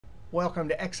Welcome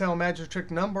to Excel Magic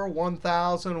Trick number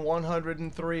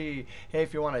 1103. Hey,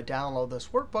 if you want to download this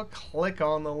workbook, click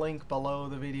on the link below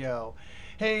the video.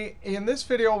 Hey, in this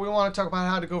video, we want to talk about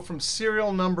how to go from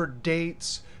serial number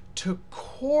dates to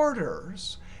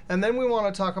quarters. And then we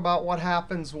want to talk about what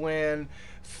happens when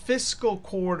fiscal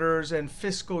quarters and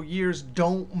fiscal years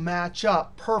don't match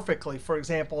up perfectly. For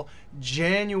example,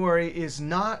 January is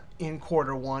not in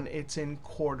quarter one, it's in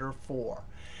quarter four.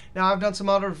 Now, I've done some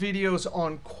other videos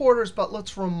on quarters, but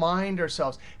let's remind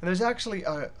ourselves. And there's actually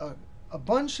a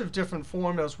bunch of different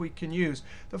formulas we can use.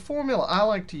 The formula I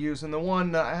like to use, and the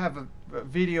one that I have a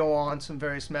video on some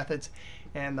various methods,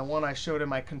 and the one I showed in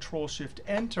my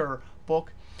Control-Shift-Enter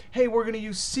book, hey, we're going to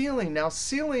use ceiling. Now,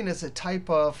 ceiling is a type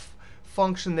of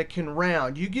function that can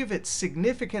round. You give it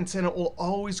significance, and it will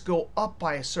always go up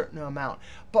by a certain amount.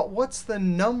 But what's the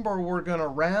number we're going to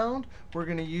round? We're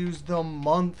going to use the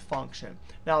month function.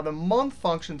 Now, the month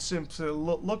function simply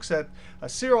looks at a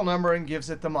serial number and gives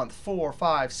it the month, 4,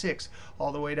 5, 6,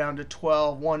 all the way down to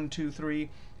 12, 1, 2, 3,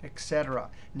 etc.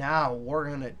 Now, we're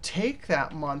going to take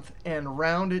that month and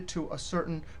round it to a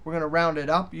certain, we're going to round it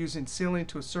up using ceiling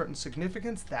to a certain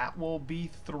significance. That will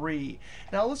be 3.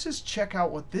 Now, let's just check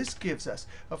out what this gives us.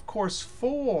 Of course,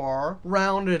 4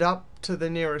 rounded up to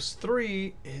the nearest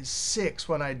 3 is 6.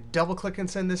 When I double click and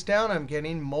send this down, I'm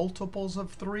getting multiples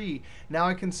of 3. Now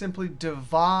I can simply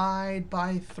divide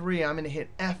by 3. I'm going to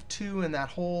hit F2 in that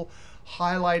whole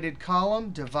highlighted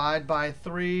column, divide by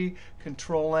 3,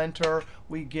 Control-Enter.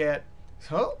 We get,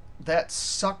 oh, that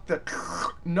sucked the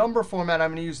number format.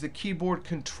 I'm going to use the keyboard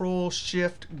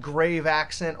Control-Shift, grave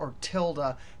accent, or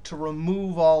tilde to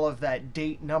remove all of that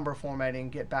date number formatting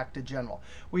and get back to general.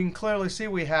 We can clearly see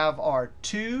we have our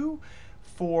 2,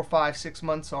 4, 5, 6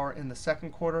 months are in the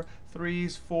second quarter,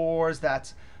 3s, 4s,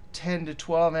 that's 10 to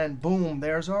 12, and boom,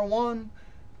 there's our 1.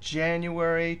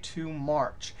 January to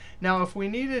March. Now, if we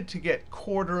needed to get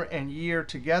quarter and year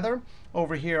together,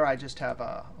 over here I just have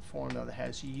a formula that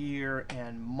has year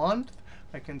and month.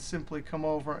 I can simply come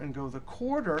over and go the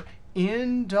quarter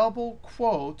in double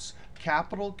quotes,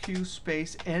 capital Q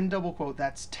space, end double quote.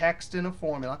 That's text in a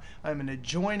formula. I'm going to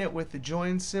join it with the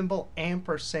join symbol,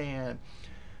 ampersand.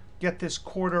 Get this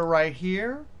quarter right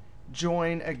here.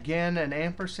 Join again an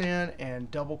ampersand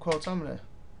and double quotes. I'm going to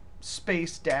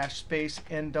space, dash, space,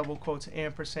 end double quotes,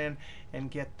 ampersand,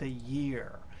 and get the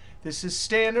year. This is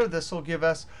standard. This will give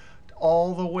us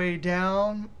all the way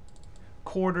down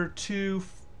quarter 2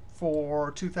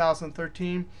 for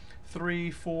 2013,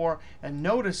 3, 4. And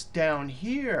notice down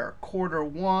here, quarter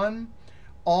 1,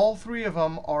 all 3 of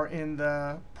them are in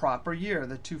the proper year,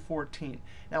 the 214.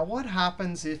 Now, what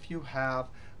happens if you have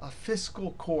a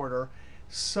fiscal quarter?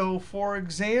 So, for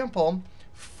example,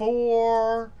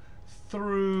 4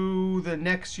 through the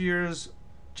next year's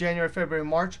January, February,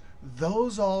 March,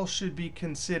 those all should be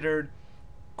considered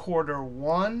quarter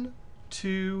 1,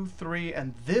 2, 3,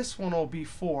 and this one will be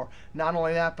 4. Not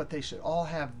only that, but they should all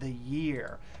have the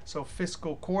year. So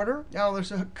fiscal quarter. Now,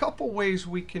 there's a couple ways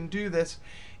we can do this.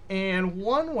 And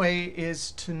one way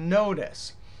is to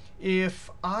notice. If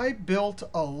I built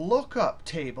a lookup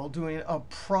table doing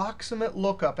approximate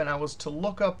lookup, and I was to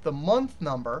look up the month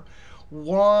number,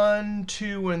 1,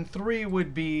 2, and 3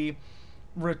 would be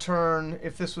return.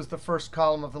 If this was the first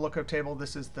column of the lookup table,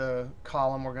 this is the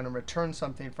column we're going to return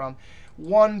something from.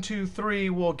 1, 2, 3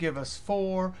 will give us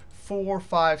 4. 4,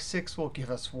 5, 6 will give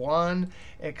us 1,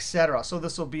 etc. So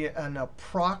this will be an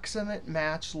approximate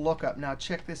match lookup. Now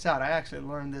check this out. I actually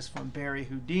learned this from Barry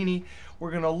Houdini.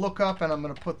 We're going to look up, and I'm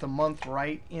going to put the month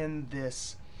right in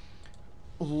this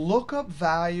lookup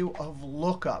value of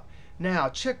lookup. Now,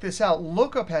 check this out.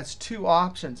 Lookup has 2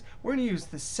 options. We're going to use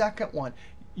the second one.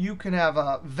 You can have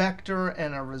a vector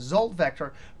and a result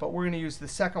vector, but we're going to use the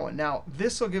second one. Now,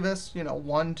 this will give us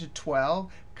 1 to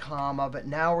 12, comma, but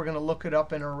now we're going to look it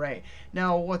up in array.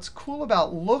 Now, what's cool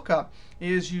about lookup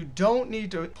is you don't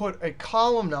need to put a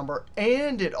column number,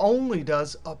 and it only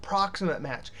does approximate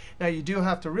match. Now, you do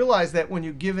have to realize that when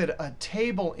you give it a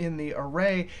table in the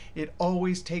array, it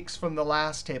always takes from the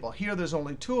last table. Here, there's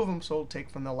only 2 of them, so it'll take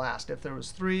from the last. If there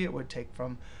was 3, it would take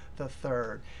from the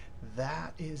third.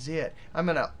 That is it. I'm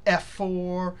going to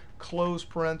F4, close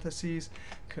parentheses,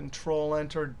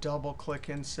 Control-Enter, double-click,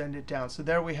 and send it down. So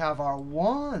there we have our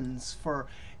 1s for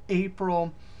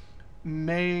April,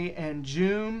 May, and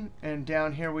June. And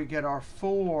down here we get our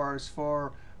 4s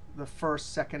for the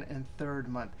first, second, and third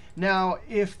month. Now,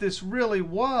 if this really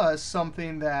was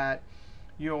something that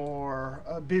your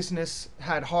business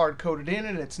had hard-coded in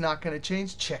and it's not going to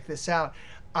change, check this out.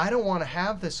 I don't want to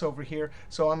have this over here,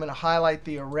 so I'm going to highlight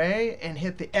the array and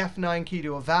hit the F9 key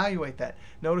to evaluate that.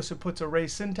 Notice it puts array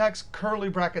syntax. Curly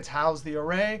brackets house the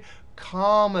array.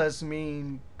 Commas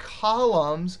mean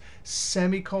columns.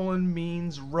 Semicolon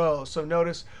means rows. So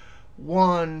notice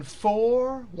 1,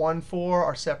 4, 1, 4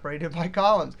 are separated by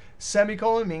columns.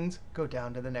 Semicolon means go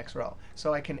down to the next row.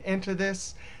 So I can enter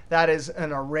this. That is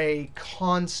an array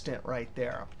constant right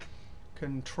there.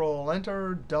 Control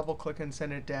Enter, double click and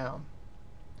send it down.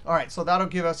 All right, so that'll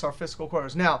give us our fiscal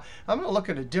quarters. Now, I'm going to look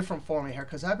at a different formula here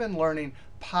because I've been learning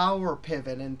Power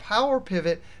Pivot. And Power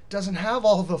Pivot doesn't have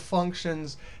all the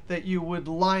functions that you would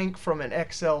like from an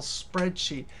Excel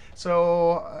spreadsheet.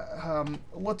 So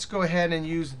let's go ahead and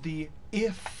use the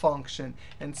if function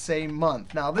and say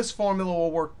month. Now, this formula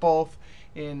will work both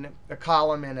in a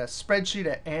column in a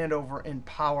spreadsheet and over in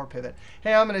Power Pivot.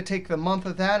 Hey, I'm going to take the month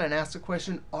of that and ask the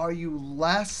question, are you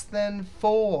less than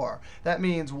 4? That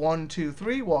means 1, 2,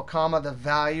 3. Well, comma, the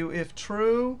value if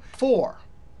true, 4.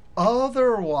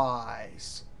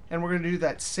 Otherwise, and we're going to do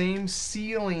that same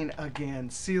ceiling again,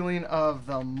 ceiling of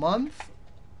the month.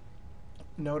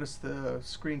 Notice the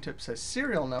screen tip says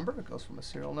serial number. It goes from a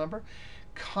serial number.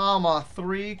 Comma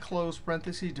 3, close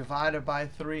parenthesis, divided by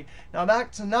 3. Now,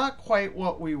 that's not quite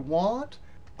what we want.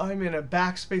 I'm in a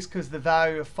backspace because the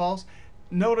value is false.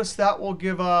 Notice that will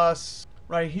give us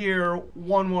right here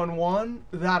 1, 1, 1.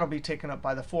 That'll be taken up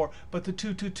by the 4. But the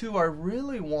 2, 2, 2 I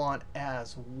really want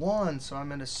as 1. So I'm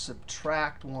going to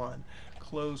subtract 1.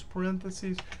 Close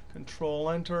parentheses, Control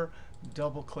Enter,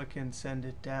 double click and send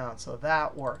it down. So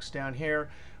that works down here.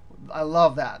 I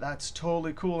love that. That's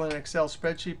totally cool in an Excel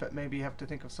spreadsheet, but maybe you have to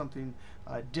think of something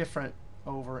different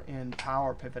over in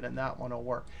Power Pivot, and that one will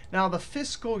work. Now, the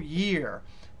fiscal year.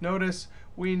 Notice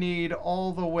we need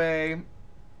all the way,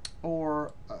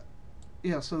 or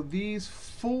so these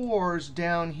 4s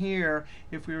down here,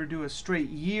 if we were to do a straight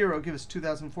year, it'll give us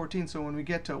 2014. So when we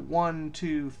get to 1,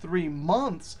 2, 3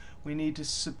 months, we need to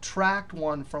subtract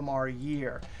 1 from our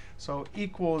year. So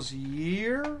equals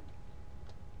year.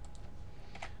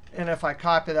 And if I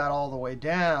copy that all the way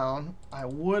down, I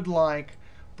would like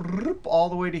all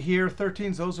the way to here.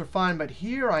 13s, those are fine. But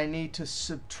here I need to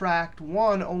subtract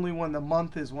 1 only when the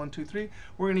month is 1, 2, 3.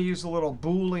 We're going to use a little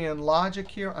Boolean logic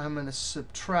here. I'm going to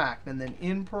subtract. And then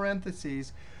in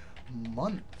parentheses,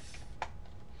 month.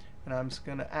 And I'm just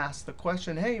going to ask the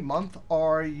question, hey, month,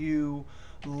 are you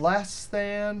less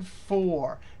than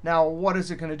 4? Now, what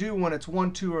is it going to do when it's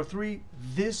 1, 2, or 3?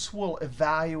 This will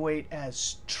evaluate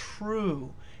as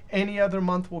true. Any other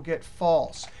month will get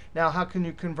false. Now, how can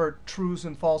you convert trues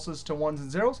and falses to 1s and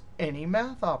 0s? Any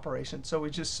math operation. So we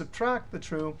just subtract the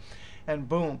true, and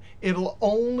boom. It'll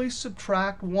only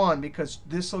subtract 1 because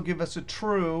this will give us a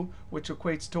true, which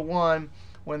equates to 1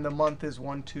 when the month is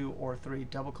 1, 2, or 3.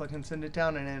 Double click and send it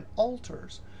down, and it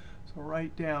alters. So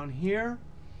right down here,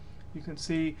 you can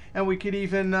see, and we could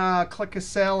even click a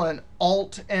cell and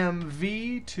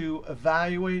Alt-MV to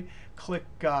evaluate. Click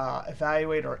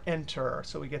evaluate or enter.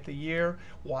 So we get the year.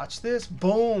 Watch this.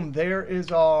 Boom. There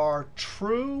is our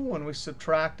true. When we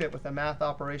subtract it with a math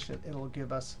operation, it'll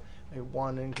give us a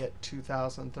 1 and get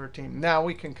 2013. Now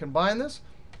we can combine this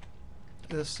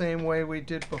the same way we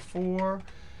did before.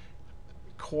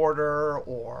 Quarter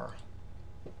or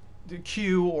the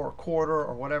Q or quarter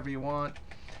or whatever you want.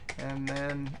 And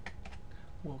then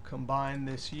we'll combine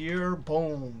this year.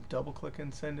 Boom. Double click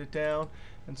and send it down.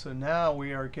 And so now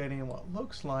we are getting what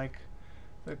looks like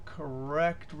the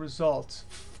correct results.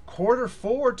 Quarter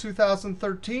 4,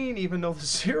 2013, even though the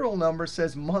serial number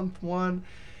says month 1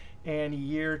 and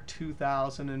year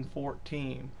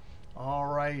 2014. All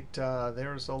right,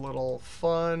 there's a little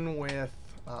fun with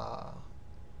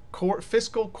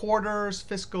fiscal quarters,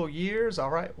 fiscal years. All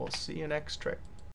right, we'll see you next trick.